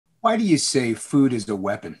Why do you say food is a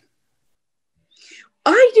weapon?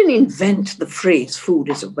 I didn't invent the phrase food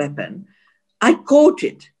is a weapon. I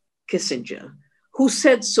quoted Kissinger, who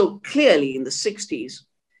said so clearly in the 60s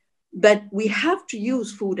that we have to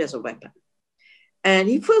use food as a weapon. And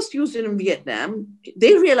he first used it in Vietnam.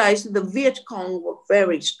 They realized that the Viet Cong were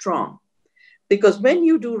very strong because when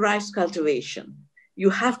you do rice cultivation,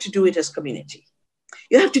 you have to do it as community.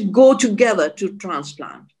 You have to go together to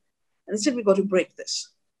transplant. And they said, we've got to break this.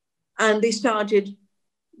 And they started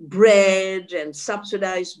bread and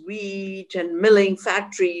subsidized wheat and milling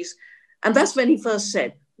factories. And that's when he first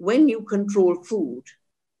said, when you control food,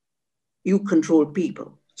 you control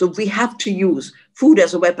people. So we have to use food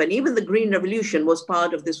as a weapon. Even the Green Revolution was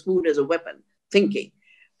part of this food as a weapon thinking.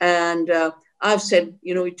 And I've said,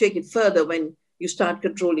 you take it further when you start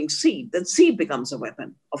controlling seed, then seed becomes a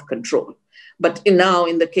weapon of control. But now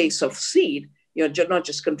in the case of seed, you're not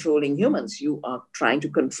just controlling humans, you are trying to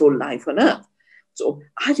control life on Earth. So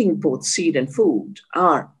I think both seed and food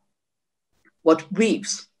are what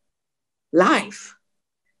weaves life.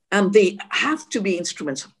 And they have to be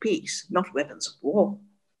instruments of peace, not weapons of war.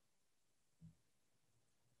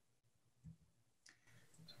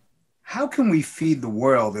 How can we feed the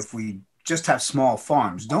world if we just have small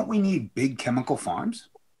farms? Don't we need big chemical farms?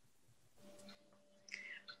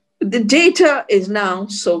 The data is now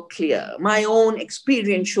so clear. My own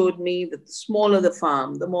experience showed me that the smaller the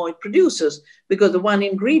farm, the more it produces, because the one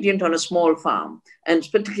ingredient on a small farm, and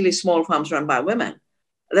particularly small farms run by women,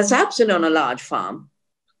 that's absent on a large farm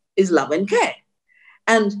is love and care.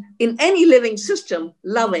 And in any living system,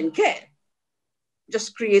 love and care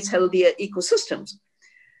just creates healthier ecosystems.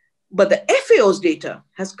 But the FAO's data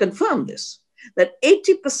has confirmed this, that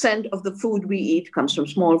 80% of the food we eat comes from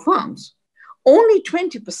small farms. Only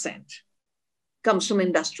 20% comes from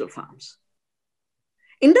industrial farms.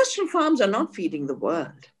 Industrial farms are not feeding the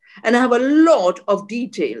world. And I have a lot of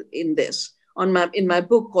detail in this in my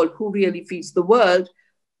book called Who Really Feeds the World,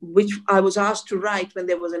 which I was asked to write when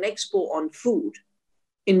there was an expo on food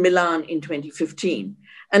in Milan in 2015.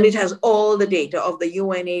 And it has all the data of the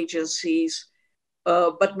UN agencies,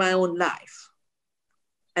 but my own life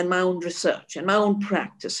and my own research and my own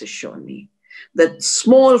practice has shown me that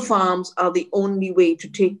small farms are the only way to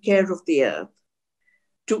take care of the earth,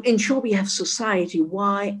 to ensure we have society.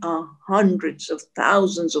 Why are hundreds of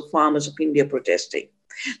thousands of farmers of India protesting?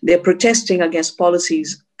 They're protesting against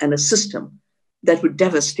policies and a system that would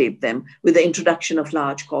devastate them with the introduction of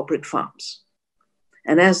large corporate farms.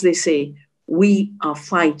 And as they say, we are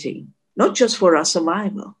fighting not just for our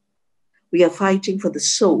survival, we are fighting for the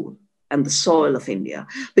soul and the soil of India,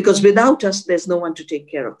 because without us, there's no one to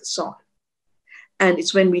take care of the soil. And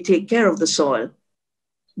it's when we take care of the soil,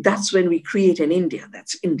 that's when we create an India,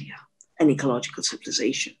 that's India, an ecological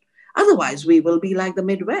civilization. Otherwise, we will be like the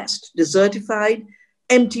Midwest, desertified,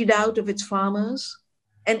 emptied out of its farmers,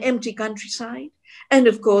 an empty countryside. And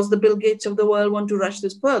of course, the Bill Gates of the world want to rush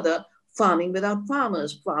this further, farming without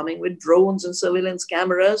farmers, farming with drones and surveillance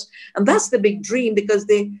cameras. And that's the big dream, because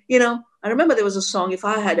I remember there was a song, if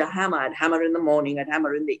I had a hammer, I'd hammer in the morning, I'd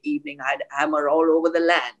hammer in the evening, I'd hammer all over the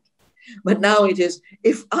land. But now it is,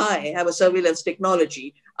 if I have a surveillance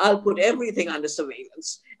technology, I'll put everything under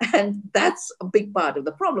surveillance. And that's a big part of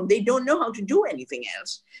the problem. They don't know how to do anything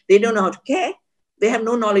else. They don't know how to care. They have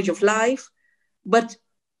no knowledge of life. But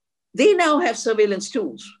they now have surveillance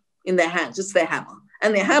tools in their hands. It's their hammer.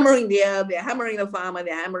 And they're hammering the air, they're hammering the farmer,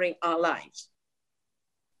 they're hammering our lives.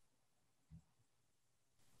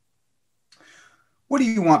 What do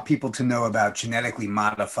you want people to know about genetically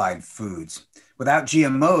modified foods? Without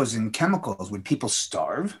GMOs and chemicals, would people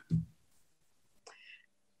starve?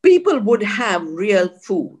 People would have real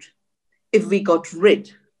food if we got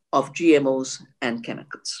rid of GMOs and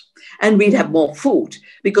chemicals. And we'd have more food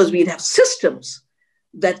because we'd have systems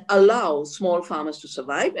that allow small farmers to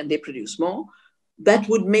survive and they produce more. That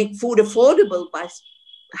would make food affordable by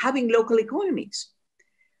having local economies.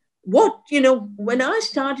 When I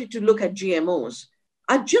started to look at GMOs,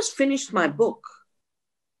 I just finished my book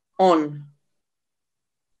on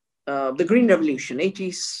the Green Revolution,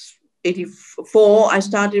 84. I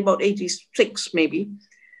started about 86 maybe.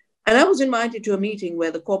 And I was invited to a meeting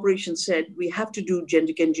where the corporation said, we have to do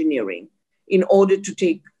genetic engineering in order to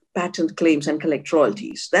take patent claims and collect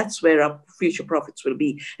royalties. That's where our future profits will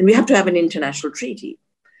be. And we have to have an international treaty.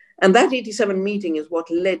 And that 87 meeting is what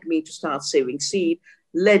led me to start saving seed,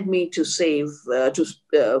 led me to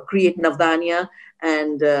create Navdanya.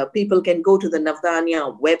 And people can go to the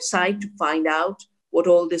Navdanya website to find out what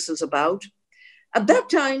all this is about. At that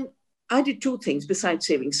time, I did two things besides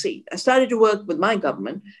saving seed. I started to work with my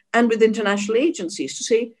government and with international agencies to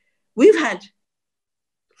say, we've had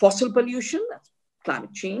fossil pollution, that's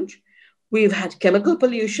climate change. We've had chemical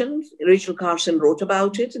pollution. Rachel Carson wrote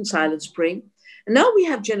about it in Silent Spring. And now we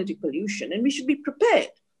have genetic pollution, and we should be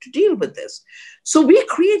prepared to deal with this. So we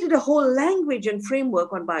created a whole language and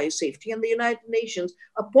framework on biosafety, and the United Nations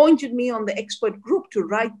appointed me on the expert group to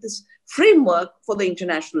write this framework for the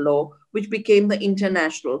international law, which became the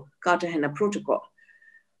International Cartagena Protocol.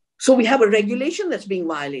 So we have a regulation that's being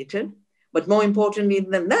violated, but more importantly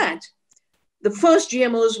than that, the first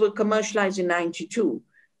GMOs were commercialized in 92.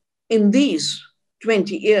 In these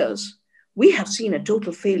 20 years, we have seen a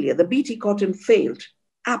total failure. The BT cotton failed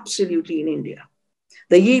absolutely in India.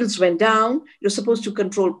 The yields went down. You're supposed to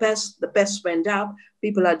control pests. The pests went up.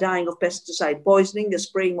 People are dying of pesticide poisoning. They're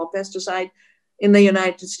spraying more pesticide. In the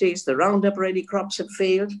United States, the Roundup Ready crops have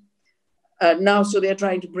failed. Now, so they're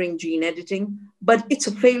trying to bring gene editing. But it's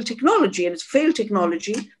a failed technology, and it's failed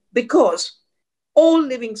technology because all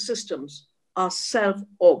living systems are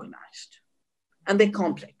self-organized, and they're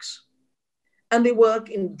complex, and they work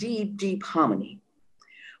in deep, deep harmony.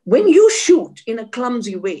 When you shoot in a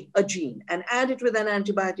clumsy way a gene and add it with an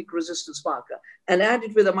antibiotic resistance marker and add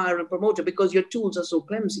it with a viral promoter because your tools are so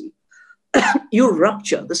clumsy, you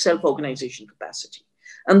rupture the self-organization capacity.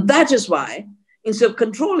 And that is why instead of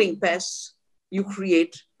controlling pests, you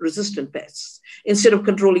create resistant pests. Instead of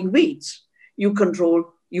controlling weeds, you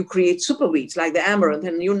create super weeds like the amaranth,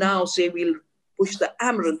 and you now say we'll push the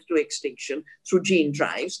amaranth to extinction through gene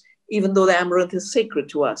drives, even though the amaranth is sacred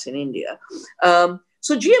to us in India.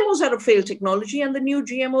 So GMOs are a failed technology, and the new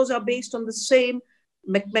GMOs are based on the same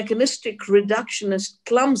mechanistic, reductionist,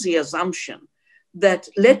 clumsy assumption that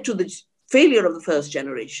led to the failure of the first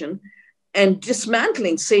generation, and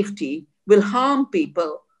dismantling safety will harm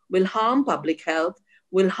people, will harm public health,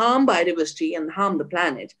 will harm biodiversity and harm the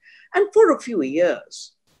planet. And for a few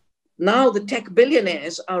years, now the tech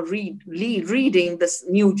billionaires are reading this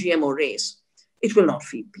new GMO race. It will not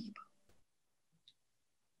feed people.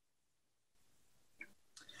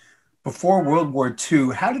 Before World War II,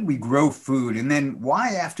 how did we grow food? And then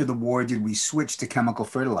why, after the war, did we switch to chemical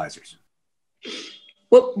fertilizers?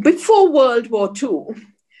 Well, before World War II,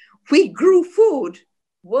 we grew food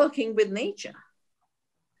working with nature.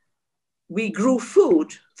 We grew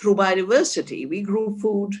food through biodiversity. We grew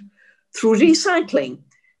food through recycling.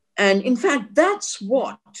 And in fact, that's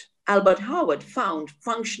what Albert Howard found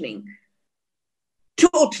functioning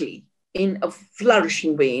totally in a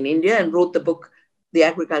flourishing way in India, and wrote the book, The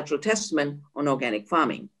Agricultural Testament on Organic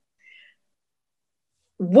Farming.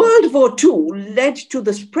 World War II led to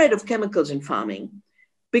the spread of chemicals in farming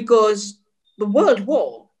because the World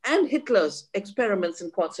War and Hitler's experiments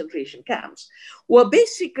in concentration camps were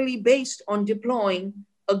basically based on deploying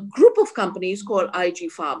a group of companies called IG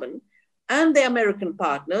Farben and their American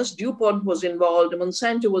partners. DuPont was involved,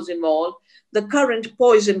 Monsanto was involved. The current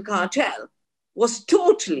poison cartel was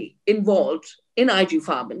totally involved in IG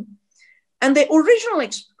Farben. And the original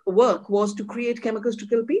work was to create chemicals to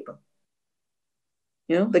kill people.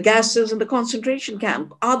 You know, the gases in the concentration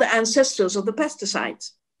camp are the ancestors of the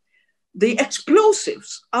pesticides. The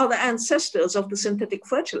explosives are the ancestors of the synthetic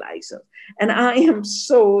fertilizer. And I am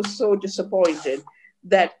so, so disappointed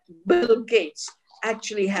that Bill Gates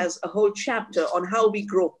actually has a whole chapter on how we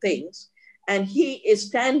grow things. And he is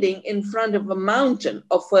standing in front of a mountain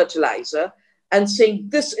of fertilizer and saying,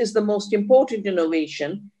 this is the most important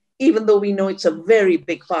innovation, even though we know it's a very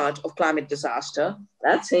big part of climate disaster.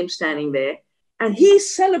 That's him standing there. And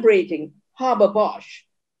he's celebrating Haber-Bosch.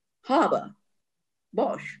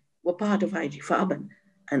 Haber-Bosch were part of IG Farben.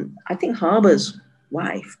 And I think Haber's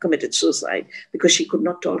wife committed suicide because she could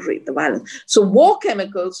not tolerate the violence. So war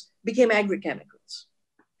chemicals became agri-chemicals.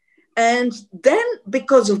 And then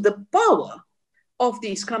because of the power of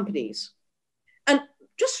these companies, and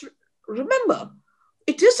just remember,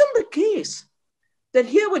 it isn't the case that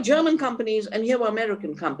here were German companies and here were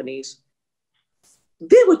American companies.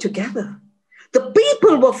 They were together. The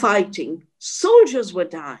people were fighting, soldiers were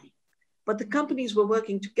dying, but the companies were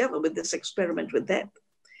working together with this experiment with them.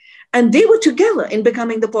 And they were together in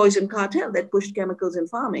becoming the poison cartel that pushed chemicals in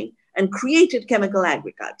farming and created chemical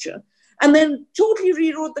agriculture, and then totally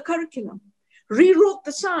rewrote the curriculum, rewrote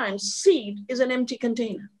the science. Seed is an empty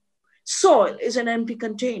container. Soil is an empty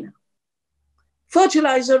container.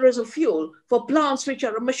 Fertilizer is a fuel for plants which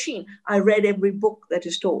are a machine. I read every book that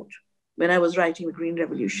is taught when I was writing the Green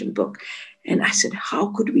Revolution book. And I said,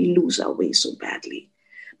 how could we lose our way so badly?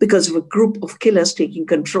 Because of a group of killers taking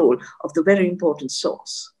control of the very important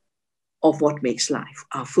source of what makes life,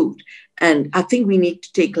 our food. And I think we need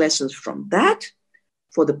to take lessons from that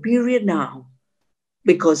for the period now,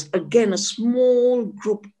 because again, a small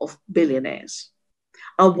group of billionaires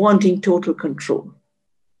are wanting total control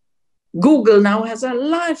Google now has a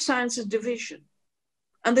life sciences division.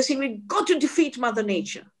 And they say, we've got to defeat Mother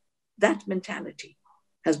Nature. That mentality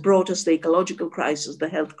has brought us the ecological crisis, the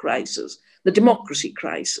health crisis, the democracy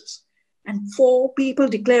crisis. And 4 people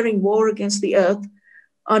declaring war against the earth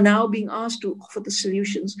are now being asked to offer the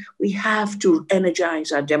solutions. We have to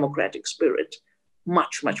energize our democratic spirit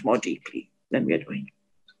much, much more deeply than we are doing.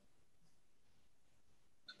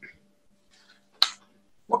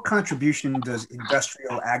 What contribution does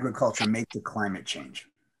industrial agriculture make to climate change?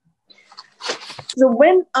 So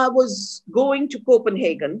when I was going to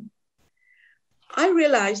Copenhagen, I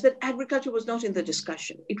realized that agriculture was not in the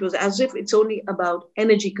discussion. It was as if it's only about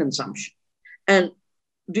energy consumption. And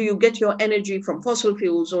do you get your energy from fossil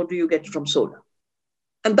fuels or do you get it from solar?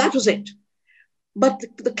 And that was it. But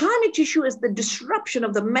the climate issue is the disruption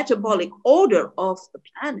of the metabolic order of the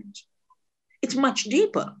planet. It's much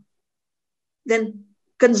deeper than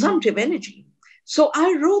consumptive energy. So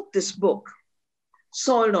I wrote this book,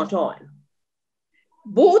 Soil Not Oil,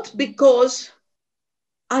 both because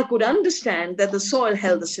I could understand that the soil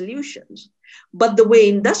held the solutions, but the way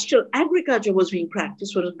industrial agriculture was being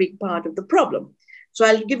practiced was a big part of the problem. So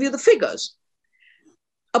I'll give you the figures.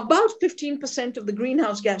 About 15% of the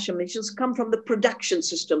greenhouse gas emissions come from the production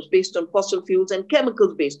systems based on fossil fuels and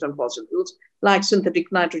chemicals based on fossil fuels, like synthetic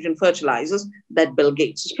nitrogen fertilizers that Bill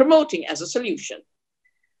Gates is promoting as a solution.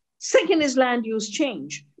 Second is land use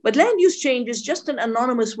change. But land use change is just an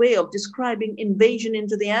anonymous way of describing invasion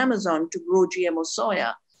into the Amazon to grow GMO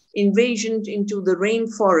soya, invasion into the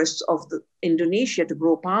rainforests of Indonesia to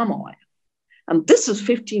grow palm oil. And this is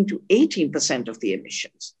 15 to 18% of the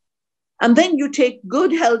emissions. And then you take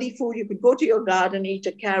good, healthy food. You could go to your garden, eat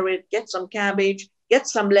a carrot, get some cabbage, get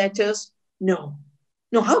some lettuce. No,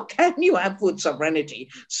 how can you have food sovereignty?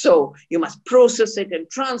 So you must process it and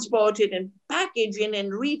transport it and package it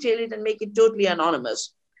and retail it and make it totally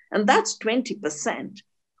anonymous. And that's 20%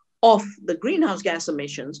 of the greenhouse gas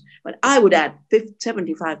emissions. But I would add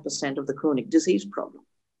 75% of the chronic disease problem.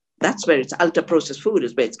 That's where it's ultra-processed food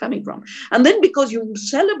is where it's coming from. And then because you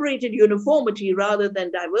celebrated uniformity rather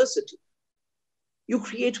than diversity, you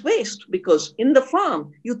create waste because in the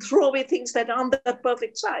farm, you throw away things that aren't that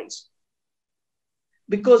perfect size.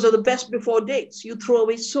 Because of the best before dates, you throw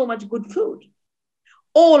away so much good food.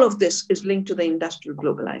 All of this is linked to the industrial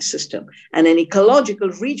globalized system. And an ecological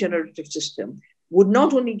regenerative system would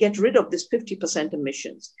not only get rid of this 50%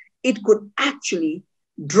 emissions, it could actually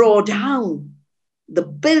draw down the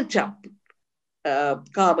built up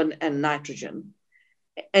carbon and nitrogen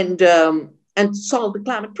and solve the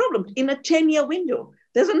climate problem in a 10-year window.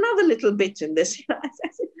 There's another little bit in this. I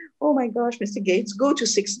said, oh my gosh, Mr. Gates, go to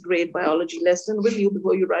 6th grade biology lesson, will you,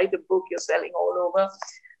 before you write a book you're selling all over.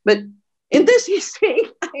 But in this, he's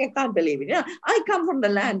saying, I can't believe it. Yeah, I come from the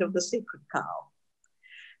land of the sacred cow.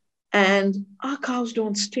 And our cows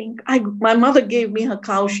don't stink. My mother gave me her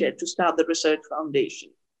cow shed to start the research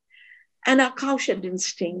foundation. And our cow shed didn't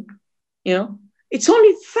stink. You know, it's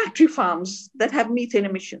only factory farms that have methane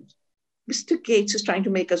emissions. Mr. Gates is trying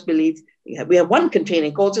to make us believe we have one container,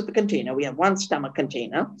 he calls it the container. We have one stomach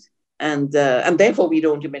container, and therefore we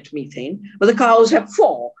don't emit methane. But the cows have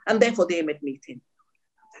 4, and therefore they emit methane.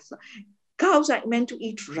 That's not, cows are meant to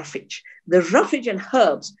eat roughage. The roughage and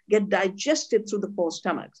herbs get digested through the 4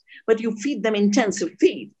 stomachs. But you feed them intensive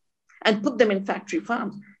feed and put them in factory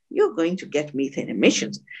farms, you're going to get methane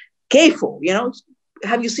emissions. Careful, you know,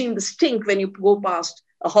 have you seen the stink when you go past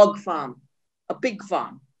a hog farm, a pig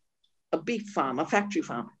farm, a beef farm, a factory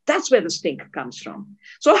farm? That's where the stink comes from.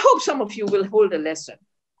 So I hope some of you will hold a lesson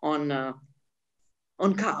on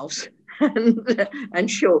cows and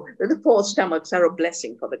show that the 4 stomachs are a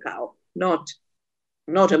blessing for the cow, not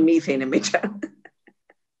a methane emitter.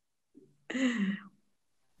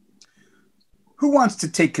 Who wants to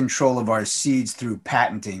take control of our seeds through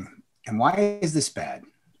patenting, and why is this bad?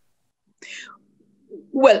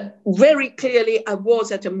 Well, very clearly, I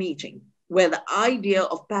was at a meeting where the idea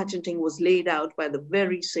of patenting was laid out by the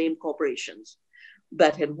very same corporations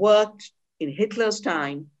that had worked in Hitler's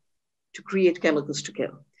time to create chemicals to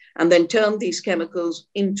kill, and then turned these chemicals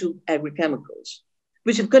into agrochemicals,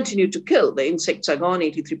 which have continued to kill. The insects are gone,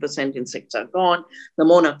 83% insects are gone, the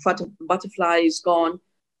monarch butterfly is gone.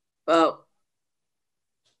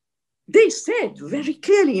 They said very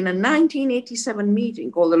clearly in a 1987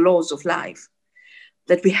 meeting called the Laws of Life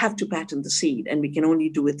that we have to patent the seed and we can only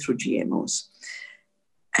do it through GMOs.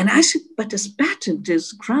 And I said, but a patent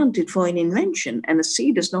is granted for an invention and a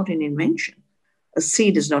seed is not an invention. A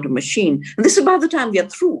seed is not a machine. And this is by the time we are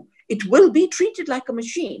through. It will be treated like a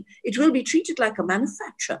machine. It will be treated like a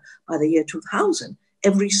manufacturer. By the year 2000,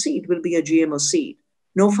 every seed will be a GMO seed.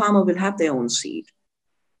 No farmer will have their own seed.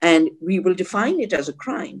 And we will define it as a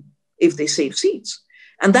crime if they save seeds.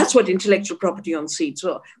 And that's what intellectual property on seeds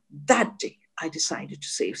were. That day, I decided to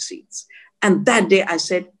save seeds. And that day I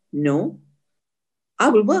said, no, I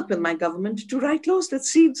will work with my government to write laws that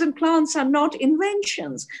seeds and plants are not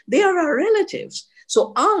inventions. They are our relatives.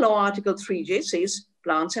 So our law, Article 3J, says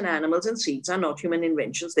plants and animals and seeds are not human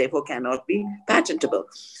inventions, therefore cannot be patentable.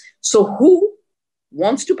 So who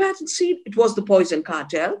wants to patent seed? It was the poison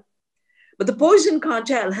cartel. But the poison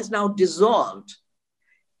cartel has now dissolved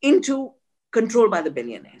into control by the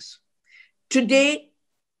billionaires. Today,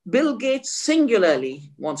 Bill Gates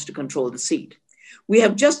singularly wants to control the seed. We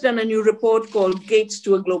have just done a new report called Gates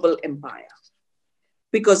to a Global Empire,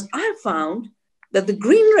 because I found that the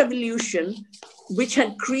Green Revolution, which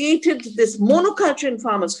had created this monoculture in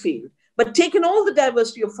farmers' field, but taken all the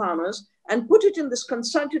diversity of farmers and put it in this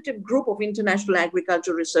consultative group of international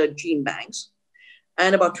agriculture research gene banks,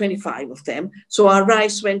 and about 25 of them. So our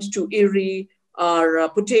rice went to Erie, our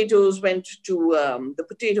potatoes went to the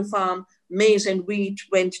potato farm, maize and wheat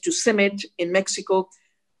went to Summit in Mexico.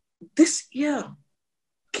 This year,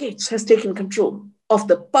 Gates has taken control of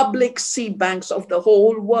the public seed banks of the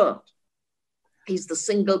whole world. He's the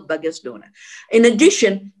single biggest donor. In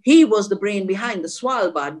addition, he was the brain behind the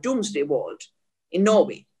Svalbard Doomsday Vault in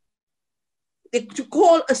Norway. To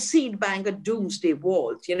call a seed bank a doomsday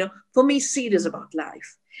vault, for me, seed is about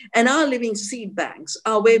life. And our living seed banks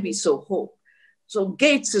are where we sow hope. So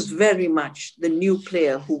Gates is very much the new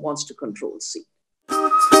player who wants to control seed.